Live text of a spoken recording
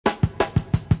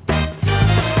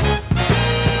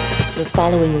The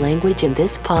following language in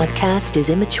this podcast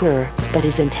is immature, but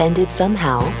is intended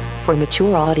somehow for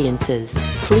mature audiences.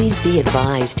 Please be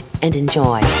advised and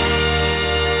enjoy.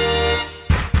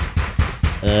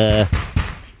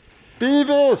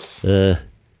 Beavis!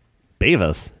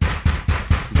 Beavis?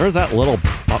 Where's that little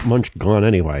butt munch gone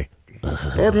anyway?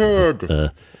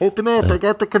 Butthead! Open up, I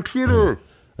got the computer!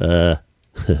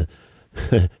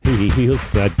 You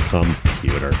said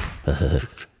computer.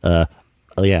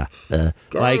 Yeah. Get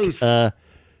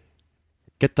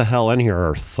the hell in here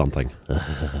or something.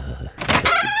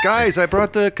 Guys, I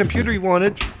brought the computer you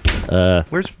wanted.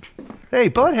 Where's... Hey,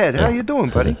 Butthead, how you doing,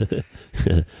 buddy?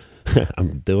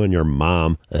 I'm doing your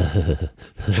mom.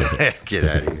 Get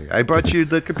out of here. I brought you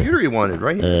the computer you wanted,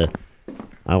 right?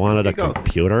 I wanted a go.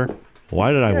 computer?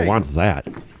 Why did I want that?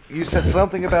 You said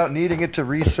something about needing it to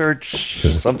research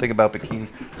something about bikinis.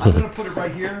 I'm going to put it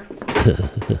right here.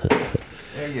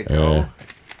 There you go.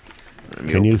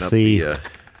 Can you see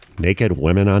naked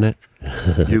women on it?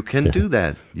 You can do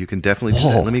that. You can definitely do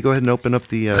that. Let me go ahead and open up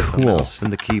the mouse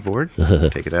and the keyboard.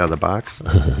 Take it out of the box.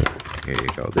 Here you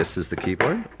go. This is the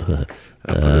keyboard. I'll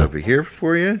put it over here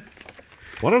for you.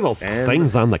 What are those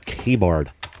things on the keyboard?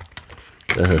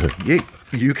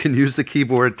 You can use the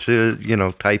keyboard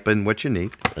to, type in what you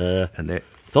need.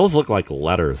 Those look like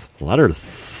letters. Letters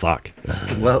suck.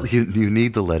 Well, you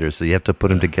need the letters, so you have to put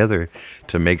them together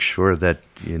to make ssure that,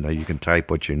 you can type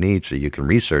what you need so you can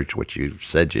research what you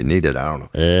said you needed. I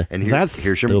don't know. And that's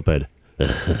stupid.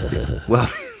 Well,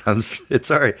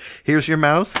 it's all right. Here's your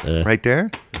mouse right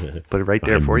there. Put it right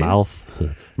there for you.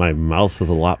 My mouse is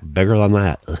a lot bigger than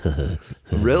that.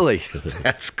 Really?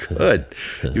 That's good.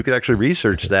 You could actually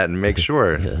research that and make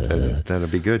sure.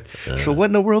 That'd be good. So what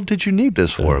in the world did you need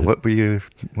this for? What were your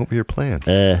plans?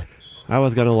 I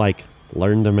was going to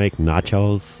learn to make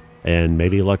nachos and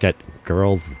maybe look at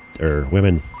girls or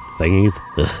women thingies.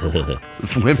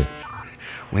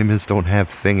 Women's don't have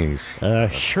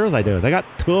thingies. Sure they do. They got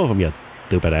two of them, you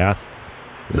stupid ass.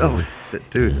 No,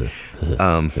 dude.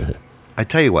 I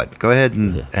tell you what. Go ahead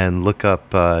and look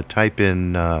up, type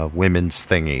in women's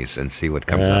thingies and see what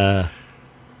comes up.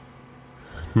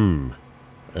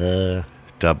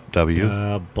 W.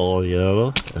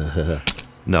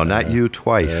 No, not you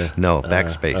twice. No,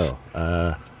 backspace.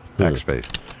 Backspace.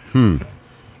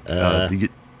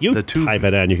 You type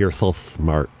it in. You're so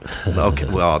smart. Okay,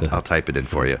 well, I'll type it in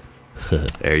for you.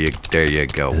 There you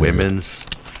go. Women's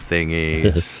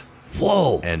thingies.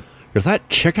 Whoa! And does that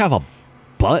chick have a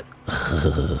butt?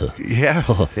 Yeah.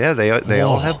 They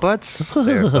all have butts.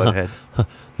 There, Butthead.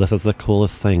 This is the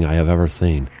coolest thing I have ever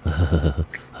seen.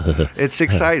 It's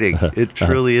exciting. It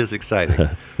truly is exciting.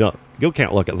 No, you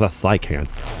can't look at this. I can.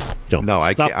 No,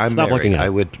 I can't. I'm stop looking at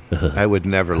it. I would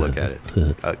never look at it.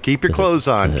 Keep your clothes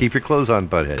on. Keep your clothes on,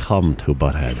 Butthead. Come to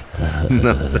Butthead.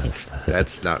 No,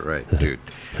 that's not right, dude.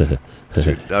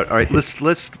 All right,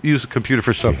 let's use a computer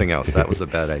for something else. That was a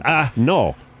bad idea.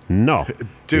 No.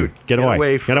 Dude, get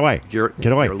away. Get away. You're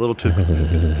a little too...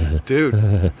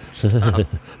 Dude. Stop.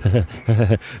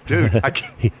 Dude, I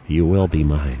can't... You will be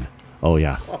mine. Oh,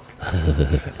 yeah.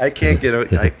 I can't get...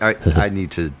 I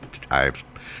need to...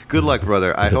 Good luck,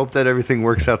 brother. I hope that everything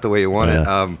works out the way you want it.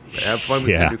 Have fun with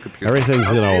your new computer. Everything's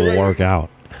going to work out.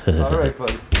 All right,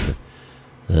 buddy.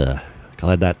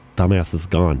 Glad that dumbass is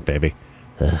gone, baby.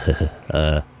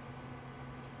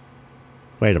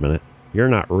 Wait a minute. You're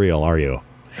not real, are you?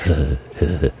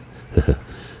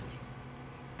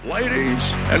 Ladies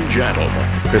and gentlemen,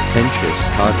 Pretentious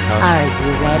Podcast. Are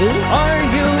you ready?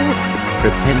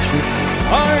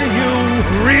 are you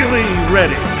really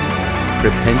ready?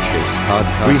 Pretentious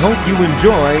Podcast. We hope you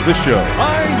enjoy the show.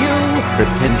 Are you?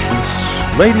 Pretentious.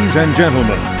 Ladies and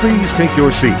gentlemen, please take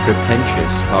your seats.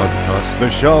 Pretentious Podcast. The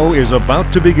show is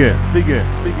about to begin.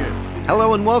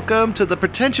 Hello and welcome to the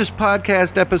Pretentious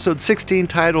Podcast, episode 16,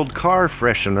 titled Car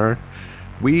Freshener.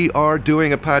 We are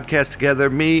doing a podcast together,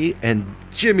 me and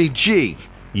Jimmy G.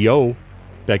 Yo.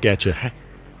 Back at you.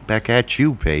 Back at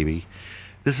you, baby.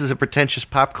 This is a pretentious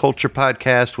pop culture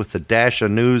podcast with a dash of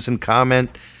news and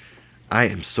comment. I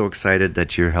am so excited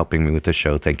that you're helping me with the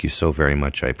show. Thank you so very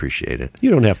much. I appreciate it. You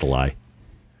don't have to lie.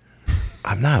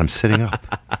 I'm not. I'm sitting up.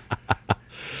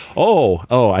 Oh,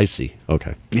 I see.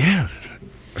 Okay. Yeah.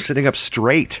 I'm sitting up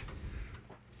straight.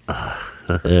 That's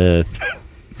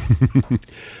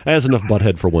enough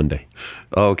butthead for one day.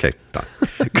 Okay.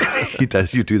 He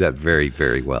does. You do that very,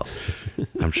 very well.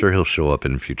 I'm sure he'll show up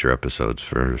in future episodes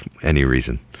for any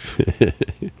reason.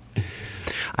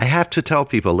 I have to tell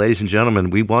people, ladies and gentlemen,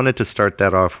 we wanted to start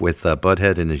that off with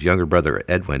Butthead and his younger brother,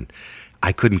 Edwin.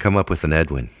 I couldn't come up with an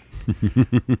Edwin.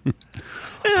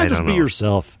 Just be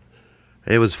yourself.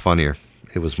 It was funnier.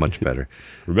 It was much better.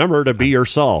 Remember to be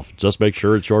yourself. Just make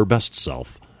sure it's your best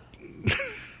self.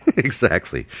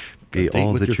 Exactly. Be Date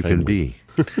all with that your you can family.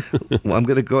 be. Well, I'm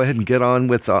going to go ahead and get on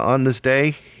with On This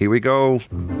Day. Here we go.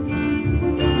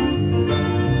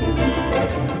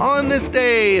 On this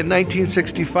day in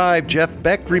 1965, Jeff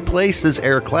Beck replaces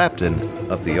Eric Clapton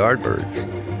of the Yardbirds.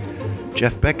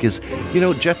 Jeff Beck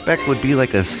Jeff Beck would be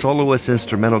like a soloist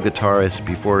instrumental guitarist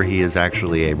before he is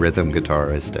actually a rhythm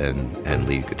guitarist and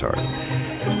lead guitarist.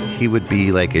 He would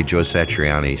be like a Joe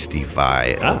Satriani, Steve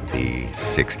Vai of the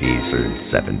 60s or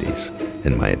 70s,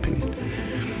 in my opinion.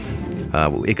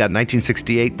 It got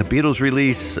 1968, the Beatles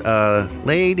release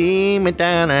Lady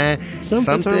Madonna,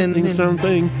 something.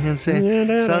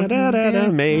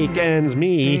 Make ends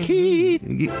meet.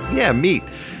 Yeah, meet.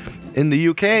 In the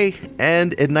UK,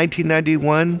 and in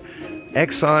 1991,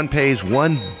 Exxon pays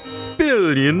 $1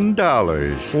 billion.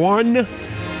 $1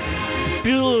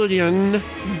 billion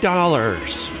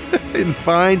in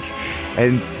fines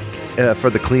and for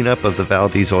the cleanup of the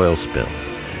Valdez oil spill.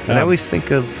 And I always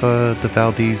think of the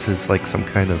Valdez as like some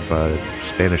kind of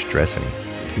Spanish dressing.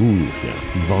 Ooh,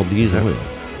 yeah. Valdez oil.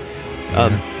 A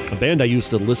band I used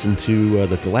to listen to,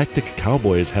 the Galactic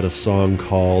Cowboys, had a song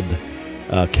called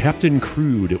Captain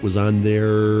Crude. It was on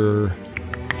their...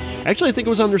 Actually, I think it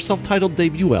was on their self-titled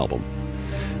debut album.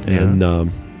 Yeah.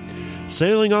 And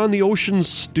Sailing on the Ocean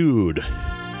Stewed.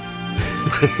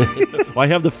 I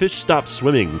have the fish stopped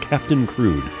swimming. Captain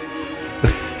Crude.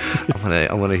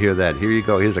 I want to hear that. Here you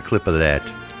go. Here's a clip of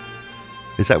that.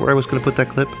 Is that where I was going to put that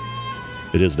clip?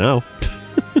 It is now.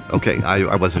 Okay,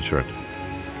 I wasn't sure.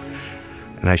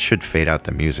 And I should fade out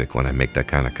the music when I make that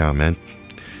kind of comment.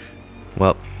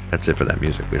 Well, that's it for that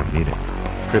music. We don't need it.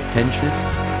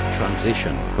 Pretentious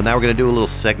transition. Well, now we're going to do a little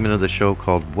segment of the show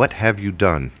called What Have You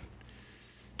Done?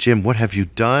 Jim, what have you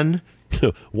done?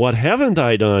 What haven't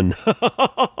I done?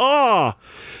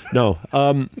 No.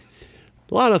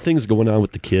 A lot of things going on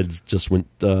with the kids. Just went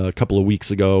a couple of weeks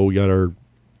ago. We got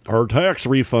our tax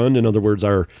refund. In other words,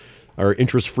 our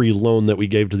interest-free loan that we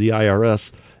gave to the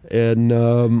IRS.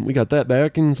 And we got that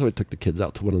back, and so I took the kids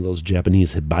out to one of those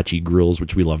Japanese hibachi grills,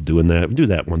 which we love doing that. We do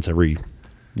that once every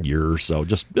year or so.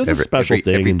 Just it's a special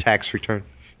thing. Every tax return?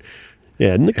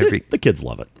 Yeah, and the kids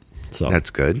love it. So that's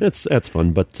good. That's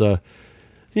fun. But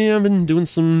yeah, I've been doing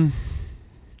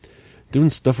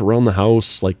stuff around the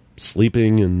house, like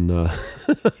sleeping, and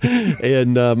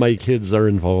and my kids are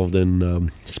involved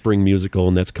in spring musical,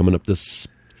 and that's coming up this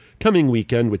coming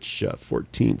weekend, which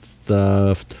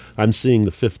 14th. I'm seeing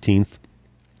the 15th,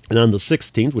 and on the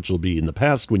 16th, which will be in the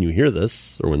past when you hear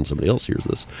this, or when somebody else hears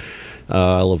this,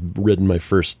 I'll have ridden my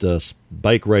first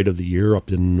bike ride of the year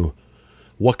up in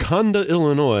Wakanda,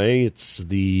 Illinois. It's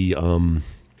the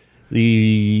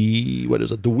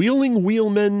Wheeling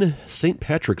Wheelman St.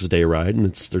 Patrick's Day ride,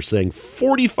 and they're saying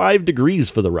 45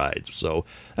 degrees for the ride. So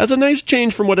that's a nice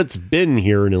change from what it's been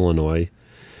here in Illinois.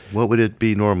 What would it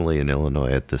be normally in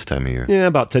Illinois at this time of year? Yeah,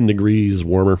 about 10 degrees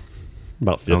warmer,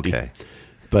 about 50. Okay.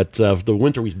 But the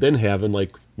winter we've been having,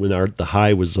 like when the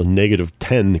high was a negative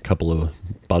 10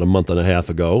 about a month and a half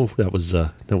ago, that was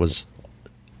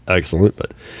excellent.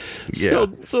 But yeah,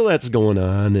 so that's going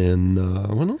on, and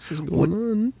what else is going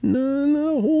on?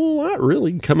 No, a whole lot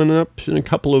really. Coming up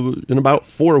in about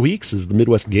 4 weeks is the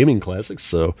Midwest Gaming Classics.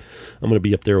 So I'm going to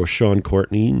be up there with Sean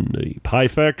Courtney, and the Pie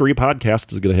Factory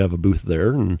podcast is going to have a booth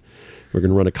there, and we're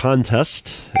going to run a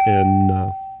contest.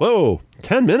 And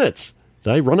 10 minutes.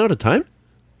 Did I run out of time?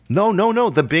 No.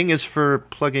 The Bing is for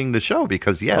plugging the show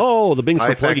because yes. Oh, the Bing's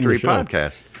Pie for plugging Factory the show.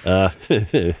 Podcast.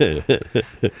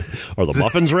 Are the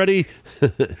muffins ready?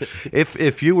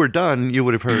 If you were done, you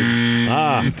would have heard.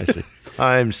 I see.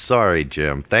 I'm sorry,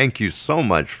 Jim. Thank you so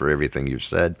much for everything you've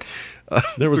said.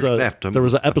 There was an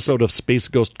episode of Space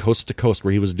Ghost Coast to Coast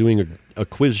where he was doing a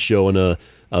quiz show, and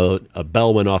a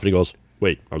bell went off, and he goes,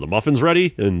 "Wait, are the muffins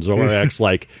ready?" And Zorak's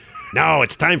like, "No,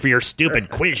 it's time for your stupid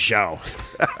quiz show."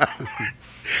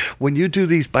 When you do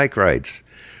these bike rides,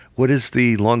 what is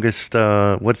the longest? What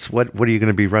are you going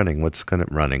to be running? What are you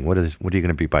going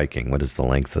to be biking? What is the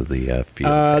length of the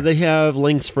field? They have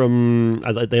lengths from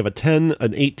they have a 10,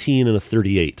 an 18, and a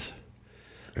 38.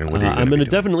 And what are you I'm going to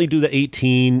definitely do the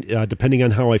 18, depending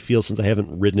on how I feel, since I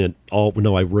haven't ridden it all.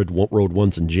 No, I rode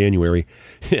once in January.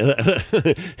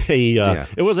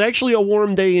 It was actually a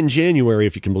warm day in January,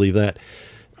 if you can believe that.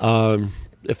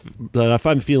 If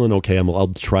I'm feeling okay, I'll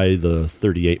try the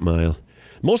 38 mile.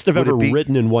 Most I've ever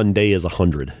ridden in one day is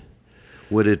 100.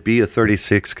 Would it be a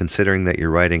 36, considering that you're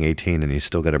riding 18 and you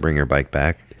still got to bring your bike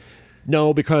back?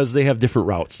 No, because they have different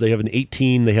routes. They have an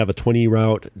 18, they have a 20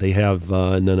 route, they have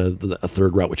and then a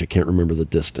third route, which I can't remember the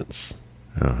distance.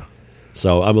 Oh.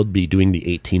 So I will be doing the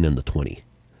 18 and the 20.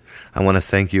 I want to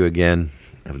thank you again.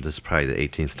 This is probably the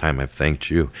 18th time I've thanked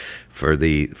you for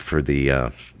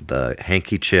the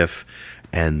handkerchief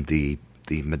and the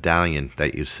medallion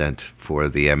that you sent for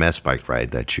the MS bike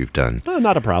ride that you've done. Oh,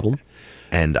 not a problem.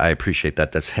 And I appreciate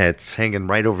that. It's hanging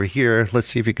right over here. Let's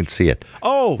see if you can see it.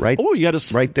 Oh, right. Oh, you got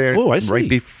to right there. Oh, I see.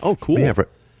 Right oh, cool. Yeah,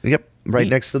 yep. Right Neat.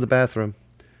 next to the bathroom.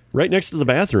 Right next to the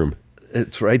bathroom.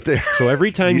 It's right there. So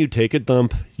every time you take a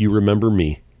dump, you remember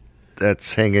me.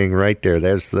 That's hanging right there.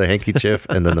 There's the handkerchief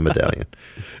and then the medallion.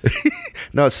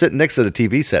 No, it's sitting next to the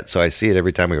TV set, so I see it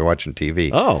every time we're watching TV.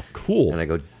 Oh, cool. And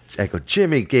I go,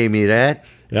 Jimmy gave me that.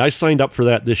 Yeah, I signed up for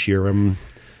that this year.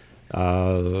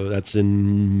 That's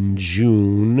in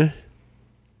June,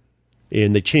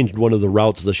 and they changed one of the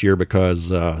routes this year because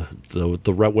the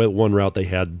one route they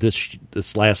had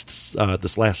this last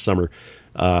summer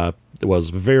was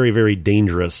very, very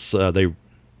dangerous. They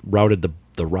routed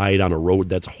the ride on a road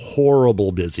that's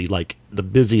horrible busy, like the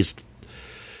busiest.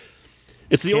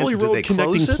 It's the only road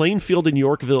connecting Plainfield and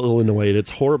Yorkville, Illinois, and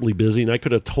it's horribly busy. And I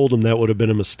could have told them that would have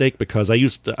been a mistake because I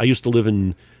used to live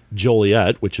in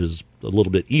Joliet, which is a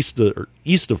little bit east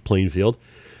of Plainfield,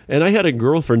 and I had a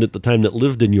girlfriend at the time that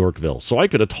lived in Yorkville, so I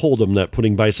could have told them that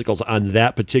putting bicycles on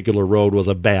that particular road was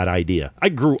a bad idea. I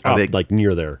grew up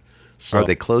near there. So. Are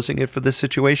they closing it for this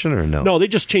situation or no? No, they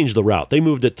just changed the route. They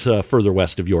moved it further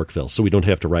west of Yorkville, so we don't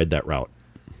have to ride that route.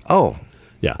 Oh.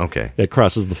 Yeah. Okay. It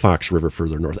crosses the Fox River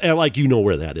further north. And you know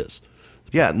where that is.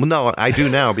 Yeah. Well, no, I do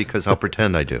now because I'll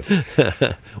pretend I do.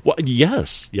 Well,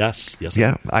 yes.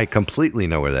 Yeah, I completely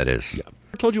know where that is. Yeah.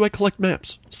 I told you I collect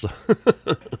maps. So.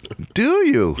 Do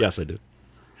you? Yes, I do.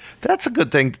 That's a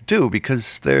good thing to do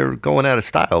because they're going out of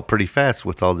style pretty fast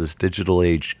with all this digital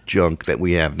age junk that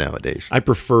we have nowadays. I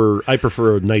prefer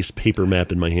a nice paper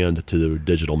map in my hand to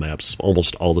digital maps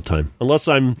almost all the time, unless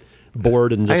I'm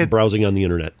bored and just browsing on the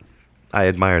internet. I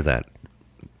admire that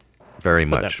very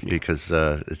much because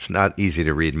it's not easy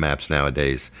to read maps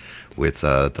nowadays with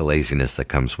the laziness that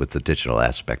comes with the digital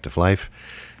aspect of life.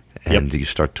 And you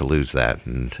start to lose that,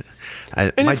 and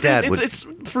my dad would. It's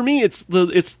for me. It's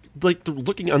like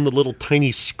looking on the little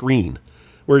tiny screen,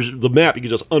 whereas the map you can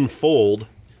just unfold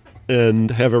and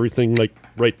have everything like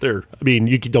right there. I mean,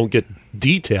 you don't get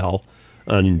detail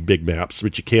on big maps,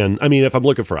 but you can. I mean, if I'm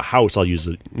looking for a house, I'll use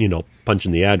it. Punch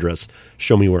in the address,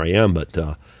 show me where I am.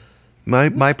 But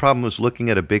my problem was looking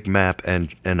at a big map,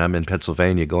 and I'm in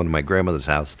Pennsylvania, going to my grandmother's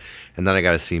house, and then I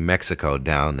got to see Mexico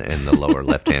down in the lower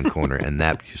left-hand corner, and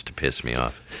that used to piss me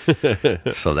off.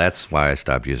 So that's why I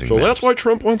stopped using maps. So that's why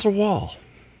Trump wants a wall.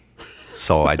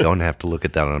 So I don't have to look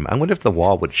it down on a map. I wonder if the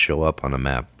wall would show up on a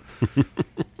map.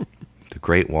 The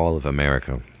Great Wall of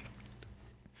America.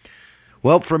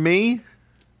 Well, for me,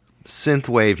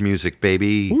 synthwave music,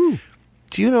 baby. Ooh.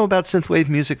 Do you know about synthwave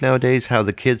music nowadays? How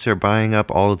the kids are buying up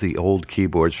all of the old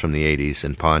keyboards from the 80s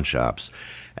in pawn shops,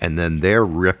 and then they're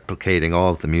replicating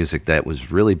all of the music that was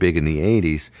really big in the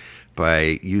 80s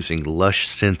by using lush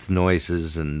synth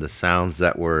noises and the sounds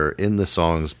that were in the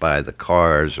songs by the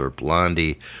Cars or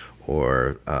Blondie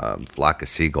or Flock of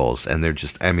Seagulls, and they're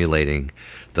just emulating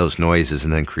those noises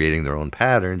and then creating their own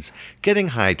patterns, getting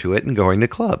high to it, and going to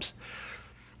clubs.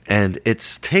 And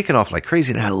it's taken off like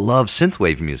crazy, and I love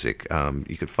synthwave music.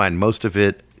 You could find most of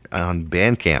it on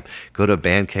Bandcamp. Go to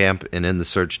Bandcamp, and in the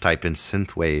search type in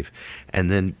synthwave, and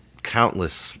then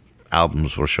countless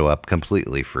albums will show up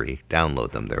completely free.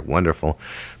 Download them. They're wonderful.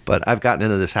 But I've gotten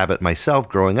into this habit myself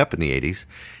growing up in the 80s,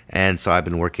 and so I've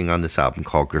been working on this album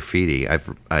called Graffiti.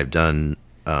 I've done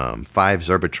 5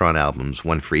 Zerbatron albums,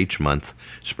 one for each month,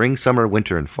 spring, summer,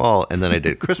 winter, and fall, and then I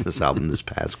did a Christmas album this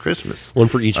past Christmas. One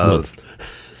for each month.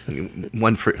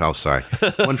 One for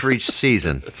each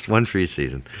season. One for each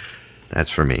season.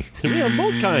 That's for me. We have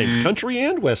both kinds, country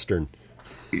and western.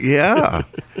 Yeah,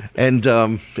 and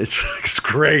it's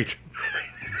great.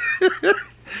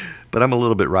 But I'm a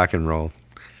little bit rock and roll.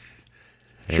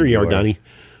 Sure you are, Donnie.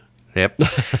 Yep.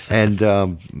 And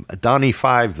Donnie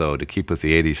 5, though, to keep with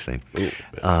the 80s thing.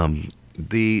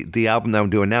 The album that I'm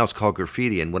doing now is called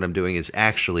Graffiti, and what I'm doing is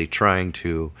actually trying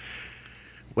to...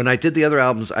 When I did the other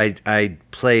albums, I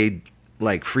played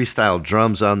like freestyle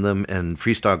drums on them and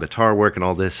freestyle guitar work and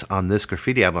all this. On this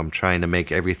Graffiti album, I'm trying to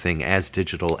make everything as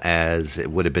digital as it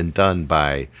would have been done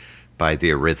by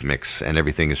the Eurythmics, and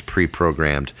everything is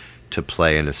pre-programmed to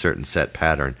play in a certain set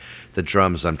pattern. The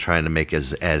drums I'm trying to make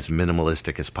as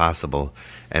minimalistic as possible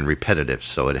and repetitive,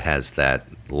 so it has that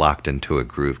locked into a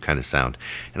groove kind of sound.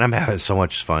 And I'm having so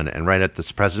much fun. And right at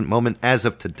this present moment, as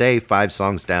of today, 5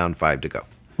 songs down, 5 to go.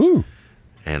 Woo.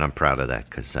 And I'm proud of that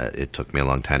because it took me a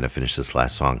long time to finish this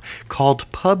last song called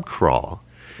Pub Crawl.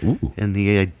 Ooh. And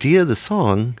the idea of the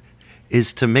song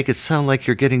is to make it sound like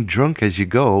you're getting drunk as you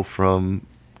go from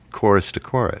chorus to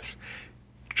chorus.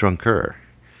 Drunker.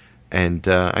 And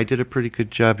I did a pretty good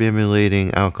job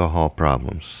emulating alcohol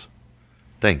problems.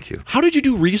 Thank you. How did you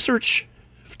do research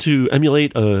to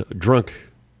emulate a drunk?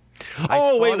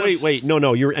 Wait.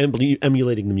 No, you're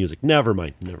emulating the music. Never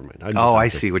mind. I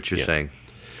see what you're saying.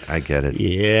 I get it.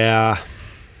 Yeah.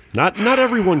 Not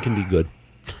everyone can be good.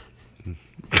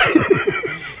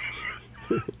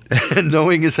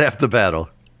 Knowing is half the battle.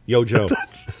 Yo, Joe.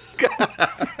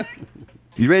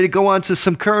 You ready to go on to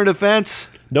some current events?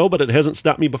 No, but it hasn't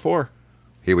stopped me before.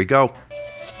 Here we go.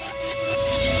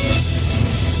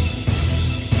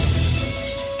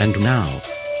 And now,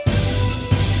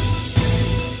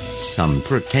 some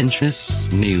pretentious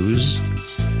news.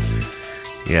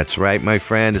 Yeah, that's right, my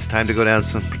friend. It's time to go down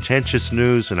some pretentious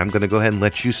news, and I'm going to go ahead and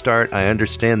let you start. I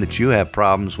understand that you have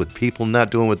problems with people not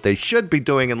doing what they should be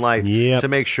doing in life to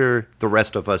make sure the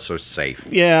rest of us are safe.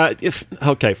 Yeah,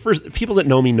 first, people that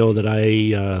know me know that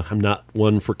I'm not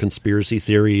one for conspiracy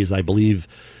theories. I believe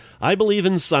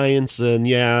in science, and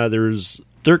yeah, there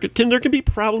can be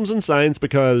problems in science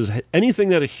because anything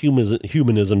that a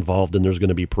human is involved in, there's going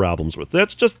to be problems with.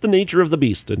 That's just the nature of the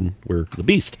beast, and we're the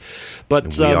beast.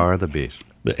 But we are the beast.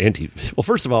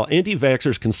 First of all,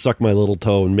 anti-vaxxers can suck my little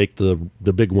toe and make the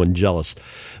big one jealous.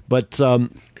 But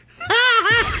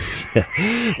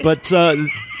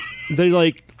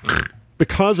they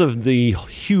because of the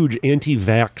huge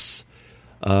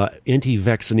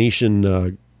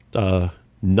anti-vaccination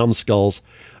numbskulls,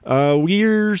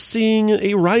 we're seeing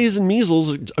a rise in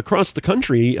measles across the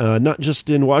country, not just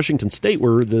in Washington State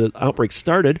where the outbreak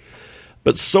started,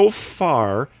 but so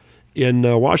far in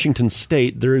Washington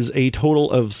State, there is a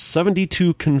total of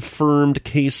 72 confirmed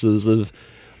cases of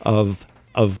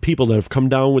people that have come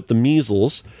down with the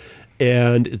measles.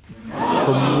 And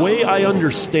from the way I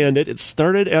understand it, it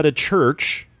started at a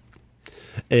church,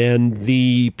 and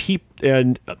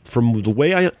from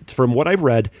what I've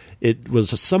read, it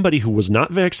was somebody who was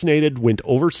not vaccinated, went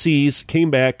overseas,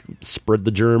 came back, spread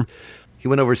the germ. He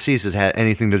went overseas. It had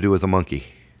anything to do with a monkey?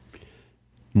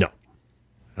 No.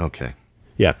 Okay.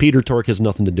 Yeah, Peter Tork has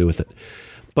nothing to do with it.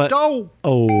 But too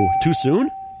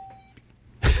soon?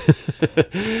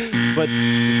 But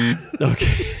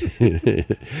okay.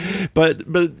 but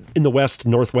in the West,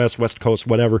 Northwest, West Coast,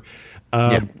 whatever,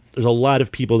 there's a lot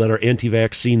of people that are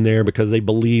anti-vaccine there because they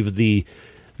believe the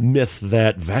myth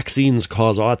that vaccines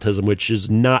cause autism, which is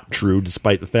not true,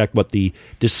 despite the fact what the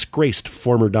disgraced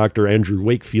former Dr. Andrew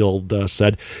Wakefield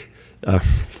said.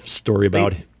 Story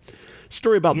about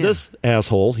this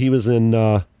asshole. He was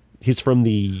he's from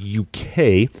the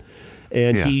UK,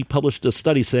 and he published a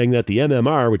study saying that the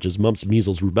MMR, which is mumps,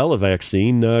 measles, rubella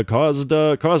vaccine, caused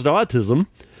autism.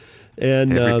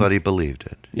 And everybody believed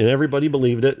it. And everybody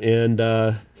believed it.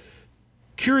 And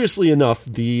curiously enough,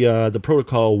 the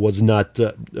protocol was not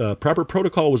proper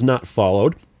protocol was not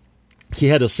followed. He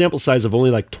had a sample size of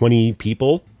only 20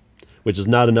 people, which is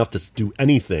not enough to do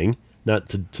anything, not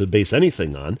to base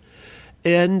anything on.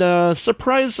 And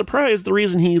surprise, surprise, the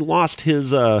reason he lost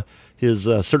his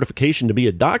certification to be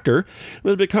a doctor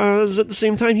was because at the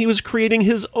same time he was creating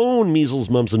his own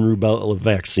measles, mumps, and rubella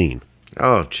vaccine.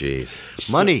 Oh,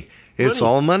 jeez. Money. It's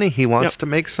all money. He wants to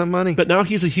make some money. But now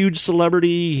he's a huge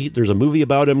celebrity. There's a movie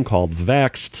about him called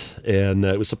Vaxxed, and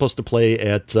it was supposed to play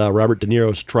at Robert De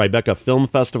Niro's Tribeca Film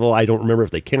Festival. I don't remember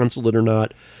if they canceled it or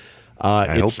not.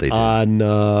 It's on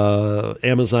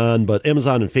Amazon, but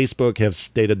Amazon and Facebook have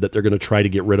stated that they're going to try to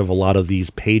get rid of a lot of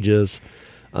these pages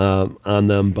on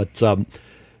them. But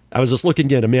I was just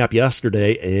looking at a map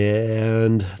yesterday,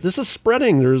 and this is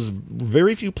spreading. There's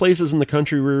very few places in the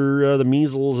country where the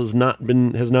measles has not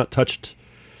touched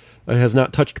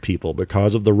people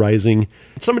because of the rising.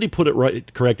 Somebody put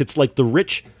it correct. It's like the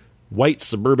rich white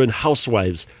suburban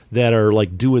housewives that are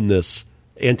doing this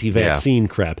anti-vaccine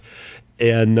crap.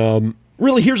 And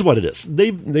really, here's what it is.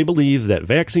 They believe that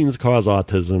vaccines cause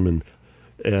autism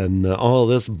and all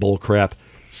this bull crap.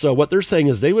 So what they're saying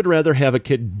is they would rather have a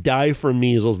kid die from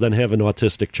measles than have an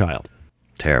autistic child.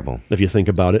 Terrible. If you think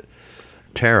about it.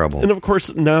 Terrible. And of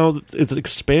course, now it's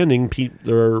expanding.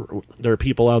 There are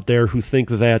people out there who think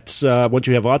that once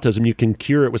you have autism, you can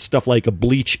cure it with stuff like a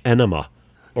bleach enema.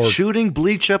 Or shooting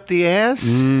bleach up the ass?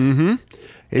 Mm-hmm.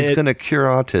 Is going to cure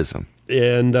autism.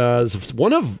 And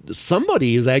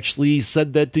somebody has actually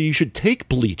said that you should take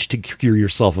bleach to cure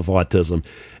yourself of autism.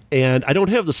 And I don't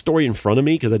have the story in front of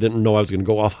me because I didn't know I was going to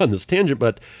go off on this tangent,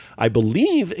 but I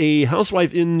believe a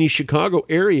housewife in the Chicago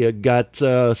area got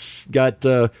her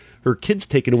kids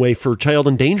taken away for child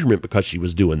endangerment because she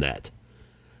was doing that.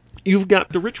 you've got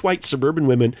the rich white suburban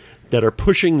women that are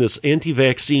pushing this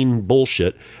anti-vaccine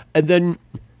bullshit, and then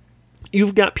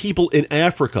you've got people in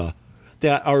Africa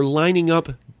that are lining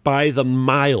up by the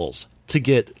miles to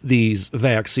get these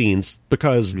vaccines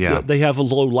because they have a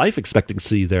low life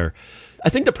expectancy there. I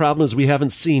think the problem is we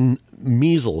haven't seen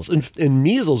measles. And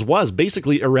measles was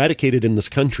basically eradicated in this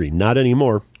country. Not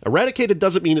anymore. Eradicated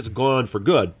doesn't mean it's gone for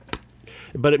good,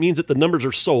 but it means that the numbers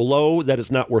are so low that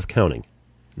it's not worth counting.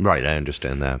 Right, I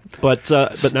understand that. But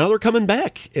now they're coming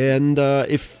back. And I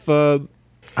can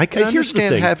here's the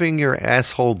understand thing. having your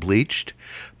asshole bleached,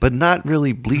 but not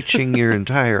really bleaching your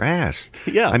entire ass.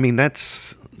 Yeah. I mean, that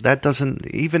doesn't,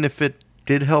 even if it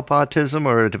did help autism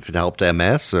or if it helped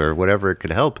MS or whatever it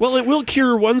could help. Well, it will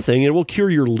cure one thing. It will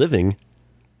cure your living.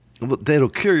 Well, it'll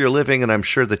cure your living, and I'm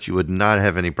sure that you would not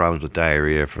have any problems with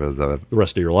diarrhea for the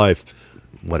rest of your life.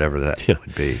 Whatever that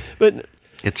would be. But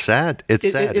it's sad. It's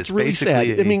sad. It's really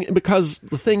sad. I mean, because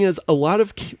the thing is,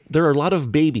 there are a lot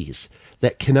of babies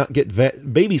that cannot get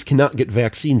babies cannot get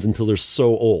vaccines until they're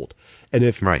so old. And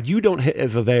if you don't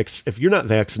have if you're not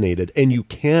vaccinated and you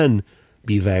can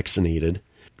be vaccinated,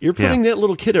 you're putting that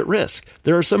little kid at risk.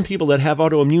 There are some people that have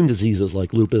autoimmune diseases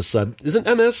like lupus. Isn't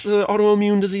MS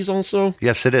autoimmune disease also?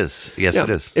 Yes, it is. Yes, it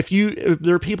is. If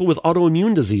there are people with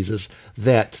autoimmune diseases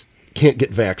that can't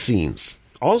get vaccines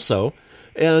also,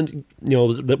 and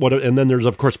and then there's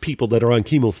of course people that are on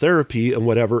chemotherapy and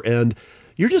whatever, and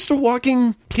you're just a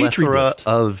walking petri dish.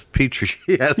 Of petri.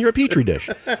 Yes. You're a petri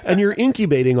dish, and you're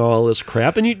incubating all this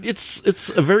crap, and it's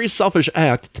a very selfish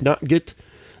act to not get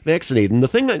vaccinated. And the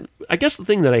thing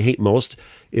that I hate most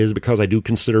is because I do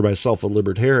consider myself a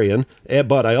libertarian,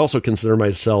 but I also consider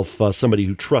myself somebody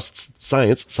who trusts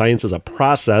science. Science is a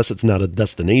process; it's not a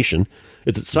destination.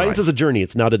 Science is a journey;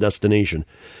 it's not a destination.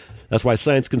 That's why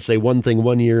science can say one thing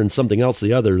one year and something else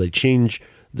the other. They change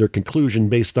their conclusion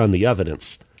based on the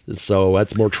evidence. So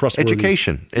that's more trustworthy.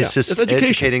 Education. It's just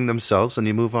educating themselves, and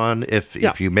you move on. If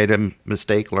you made a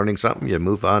mistake learning something, you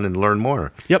move on and learn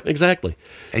more. Yep, exactly.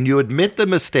 And you admit the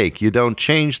mistake. You don't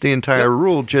change the entire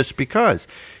rule just because.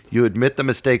 You admit the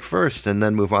mistake first and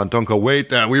then move on. Don't go,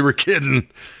 wait, we were kidding.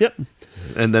 Yep.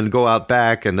 And then go out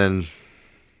back and then...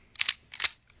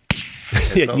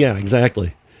 yeah,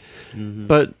 exactly. Mm-hmm.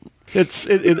 But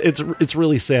it's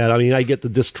really sad. I mean, I get the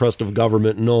distrust of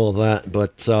government and all of that,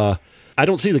 but... I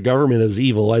don't see the government as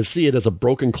evil. I see it as a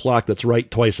broken clock that's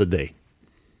right twice a day.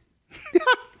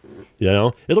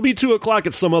 It'll be 2:00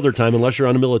 at some other time unless you're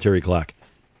on a military clock.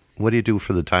 What do you do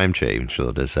for the time change?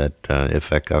 So does that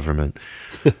affect government?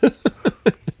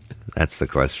 That's the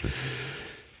question.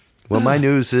 Well, my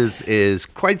news is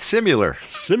quite similar.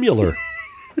 Similar.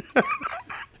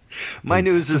 My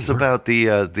news is about the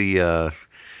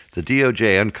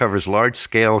DOJ uncovers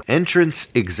large-scale entrance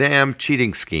exam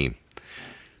cheating scheme.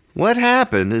 What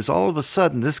happened is all of a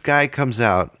sudden this guy comes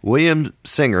out, William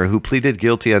Singer, who pleaded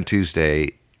guilty on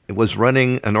Tuesday, was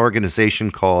running an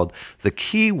organization called the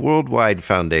Key Worldwide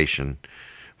Foundation,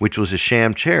 which was a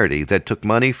sham charity that took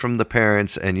money from the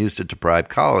parents and used it to bribe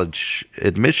college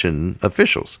admission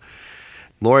officials.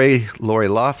 Lori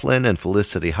Loughlin and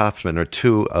Felicity Huffman are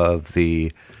two of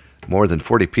the more than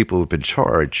 40 people who've been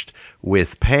charged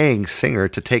with paying Singer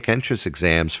to take entrance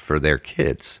exams for their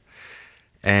kids.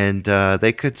 And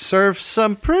they could serve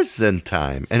some prison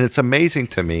time. And it's amazing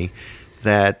to me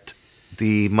that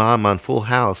the mom on Full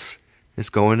House is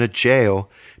going to jail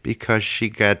because she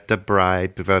got the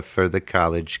bribe for the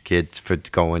college kids for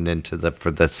going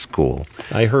for the school.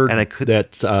 I heard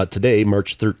that today,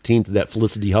 March 13th, that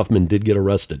Felicity Huffman did get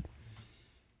arrested.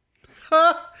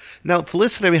 Now,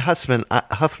 Felicity Huffman,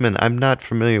 I'm not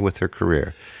familiar with her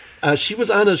career. She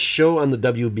was on a show on the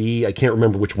WB. I can't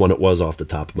remember which one it was off the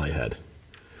top of my head.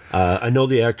 I know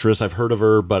the actress. I've heard of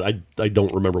her, but I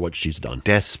don't remember what she's done.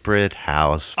 Desperate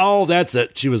House. Oh, that's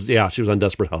it. She was on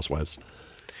Desperate Housewives.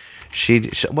 She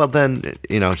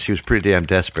was pretty damn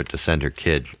desperate to send her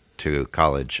kid to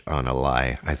college on a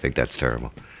lie. I think that's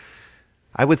terrible.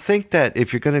 I would think that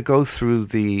if you're going to go through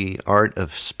the art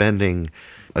of spending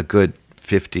a good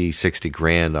 50, 60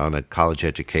 grand on a college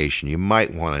education, you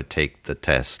might want to take the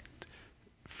test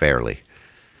fairly.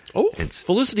 Oh,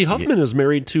 Felicity Huffman is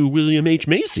married to William H.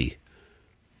 Macy.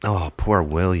 Oh, poor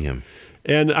William.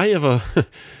 And I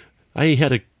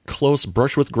had a close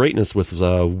brush with greatness with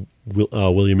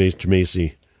William H.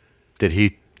 Macy. Did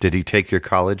he take your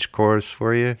college course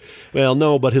for you? Well,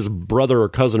 no, but his brother or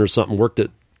cousin or something worked at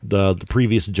the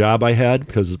previous job I had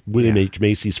because William H.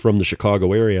 Macy's from the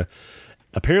Chicago area.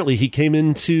 Apparently, he came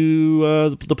into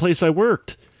the place I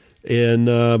worked, and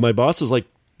my boss was like,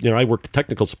 I worked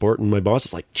technical support, and my boss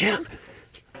is like, Jim,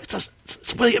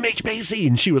 it's William H. Macy.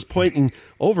 And she was pointing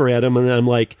over at him. And then I'm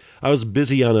like, I was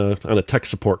busy on a tech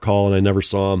support call and I never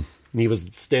saw him. And he was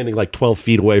standing like 12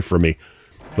 feet away from me.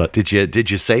 But Did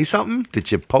you say something? Did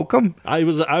you poke him? I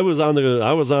was on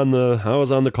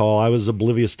the call. I was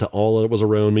oblivious to all that was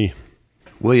around me.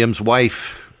 William's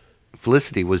wife,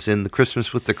 Felicity, was in the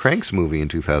Christmas with the Cranks movie in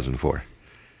 2004.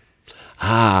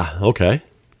 Ah, okay.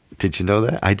 Did you know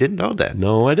that? I didn't know that.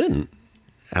 No, I didn't.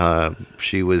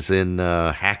 She was in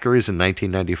Hackers in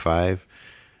 1995,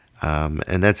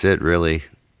 and that's it, really.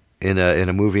 In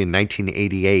a movie in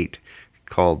 1988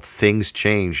 called Things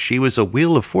Change, she was a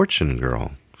Wheel of Fortune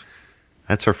girl.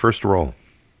 That's her first role.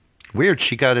 Weird.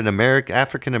 She got an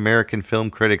African American Film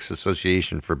Critics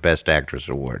Association for Best Actress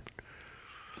award.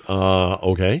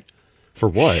 Okay. For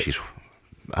what? She's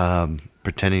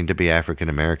pretending to be African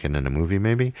American in a movie,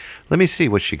 maybe. Let me see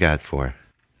what she got for.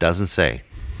 Doesn't say.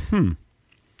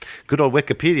 Good old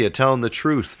Wikipedia telling the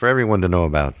truth for everyone to know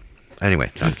about. Anyway,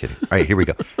 no, I'm kidding. All right, here we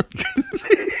go.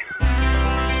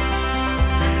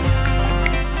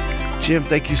 Jim,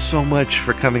 thank you so much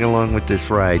for coming along with this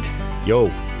ride.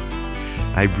 Yo.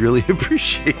 I really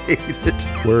appreciate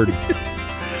it. Word.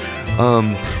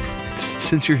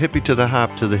 Since you're hippie to the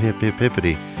hop to the hip hip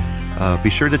hippity, be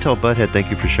sure to tell Butthead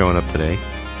thank you for showing up today.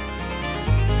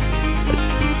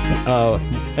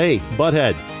 Hey,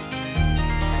 Butthead.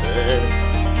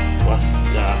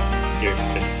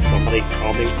 Somebody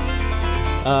call me.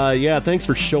 Yeah, thanks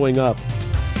for showing up.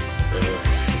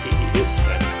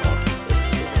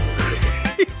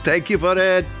 Thank you,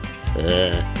 Butthead.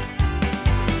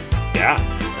 Yeah.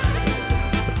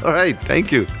 All right,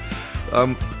 thank you.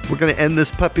 We're going to end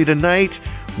this puppy tonight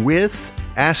with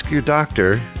Ask Your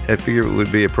Doctor. I figure it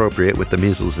would be appropriate with the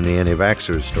measles and the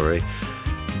anti-vaxxers story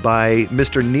by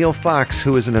Mr. Neil Fox,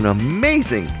 who is an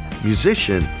amazing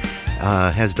musician,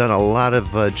 has done a lot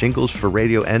of jingles for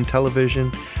radio and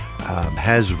television,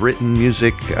 has written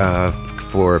music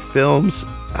for films.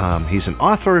 He's an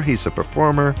author, he's a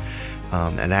performer,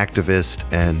 an activist,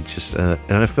 and just and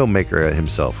a filmmaker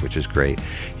himself, which is great.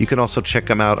 You can also check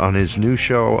him out on his new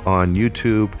show on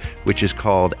YouTube, which is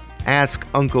called Ask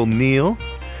Uncle Neil,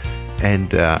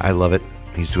 and I love it.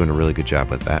 He's doing a really good job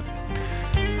with that.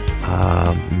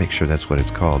 Make sure that's what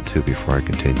it's called, too, before I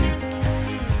continue.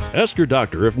 Ask your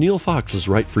doctor if Neil Fox is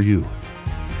right for you.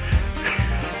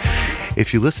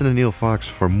 If you listen to Neil Fox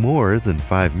for more than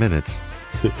 5 minutes...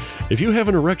 If you have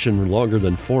an erection longer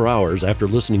than 4 hours after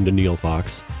listening to Neil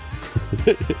Fox,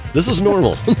 this is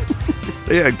normal.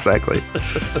 Yeah, exactly.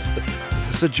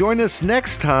 So join us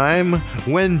next time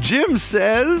when Jim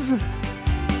says...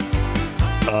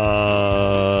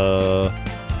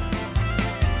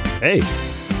 Hey.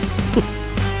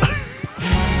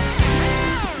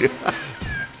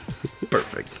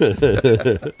 Perfect.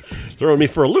 Throwing me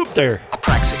for a loop there.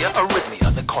 Apraxia,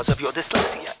 arrhythmia, the cause of your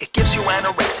dyslexia. It gives you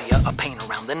anorexia, a pain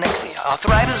around the nexia.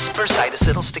 Arthritis, bursitis,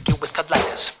 it'll stick you with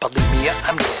colitis. Bulimia,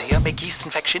 amnesia, make yeast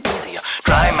infection easier.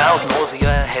 Dry mouth,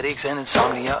 nausea, headaches and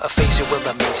insomnia. Aphasia will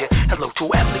amaze you. Hello to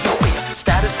amblyopia.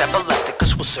 Status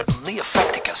epilepticus will certainly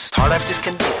affect us. Tardive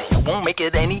dyskinesia won't make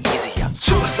it any easier.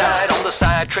 Suicide on the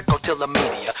side,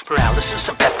 trichotillomania. Paralysis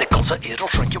and peptic ulcer, it'll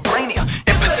shrink your brainia.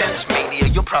 Impotence, mania,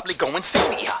 you'll probably go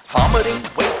insane. Vomiting,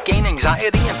 weight gain,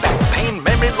 anxiety and back pain.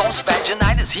 Memory loss,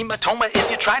 vaginitis, hematoma. If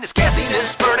you try this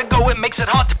gasiness, vertigo, it makes it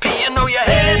hard to pee. You know you're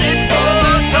headed for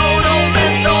a total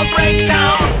mental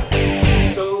breakdown.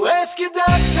 So ask your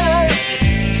doctor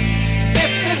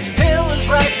if this pill is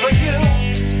right for you.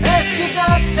 Ask your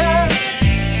doctor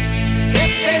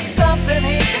if there's something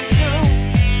he can do.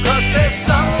 'Cause there's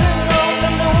something on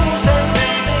the news and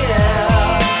in the air,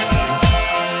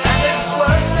 and it's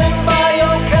worse than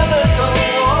biochemical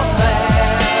warfare.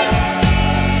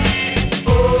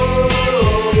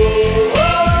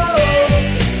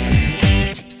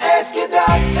 Ask your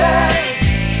doctor.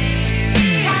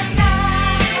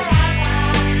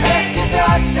 Ask your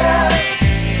doctor.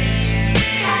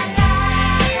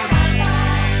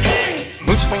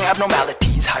 Mood swing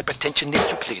abnormalities, hypertension if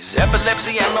you please.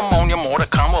 Epilepsy and pneumonia, more to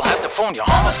come, we'll have to phone you.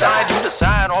 Homicide, you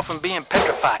decide, often being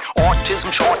petrified.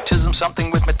 Autism, shortism,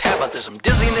 something with metabolism.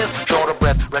 Dizziness, short of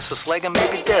breath, restless leg and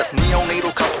maybe death.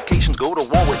 Neonatal complications, go to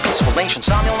war with peaceful nations.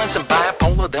 Somnolence and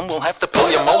bipolar, then we'll have to pull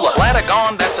your molar. Bladder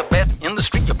gone, that's a bet. In the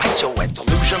street, you paint your wet.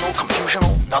 Delusional,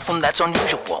 confusional, nothing that's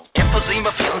unusual.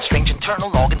 Emphysema, feeling strange,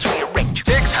 internal organs rearrange.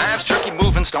 Ticks, hives, jerky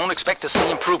movements, don't expect to see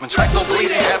improvements. Rectal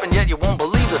bleeding happen, yet you won't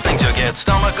believe the things you get.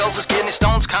 Stomach ulcers, kidney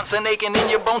stones, constant aching in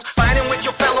your bones. Fighting with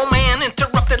your fellow man,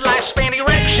 interrupted lifespan.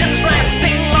 Erections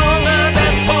lasting longer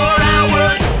than 4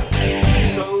 hours.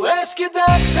 So ask your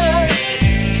doctor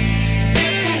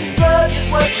if this drug is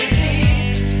what you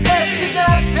need. Ask your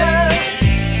doctor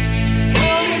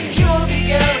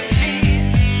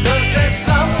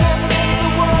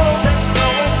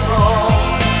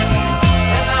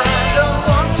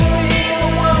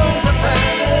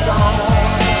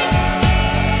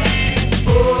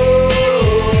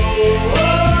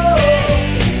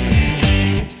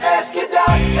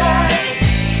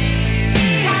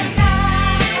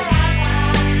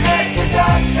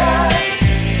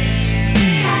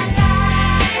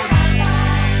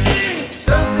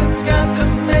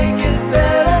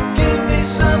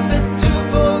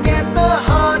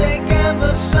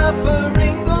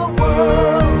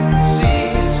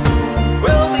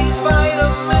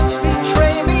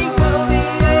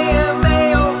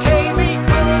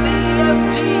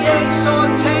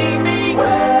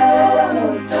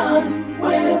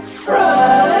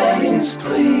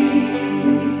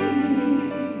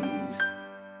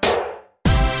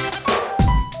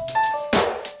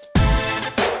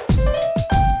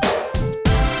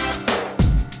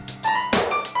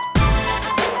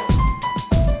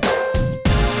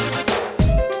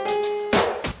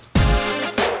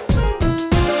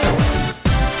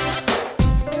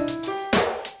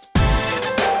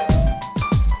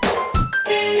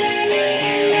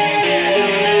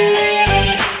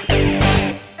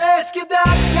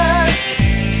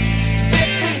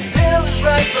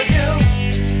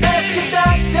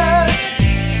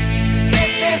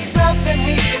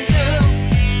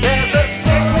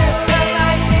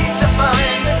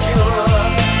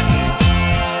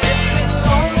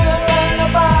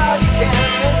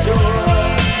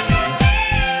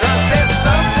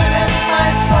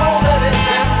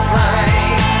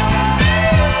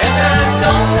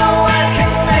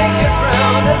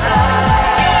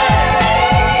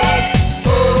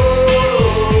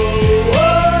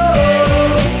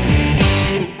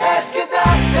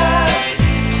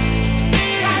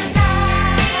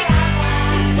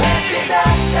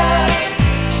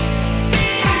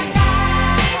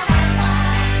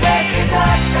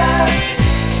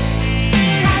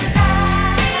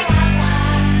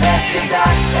the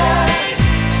doctor.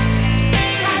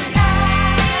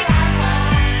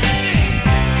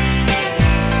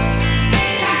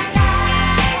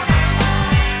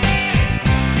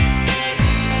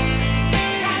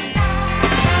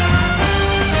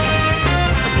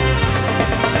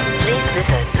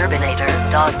 Visit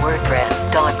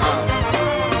Zerbinator.wordpress.com.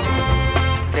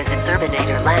 Visit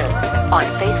Zerbinatorland on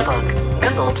Facebook,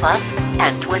 Google+,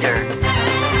 and Twitter.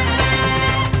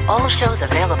 All shows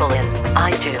available in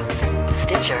iTunes,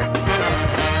 Stitcher,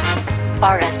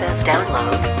 RSS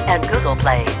Download, and Google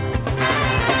Play.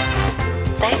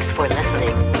 Thanks for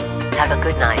listening. Have a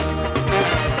good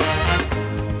night.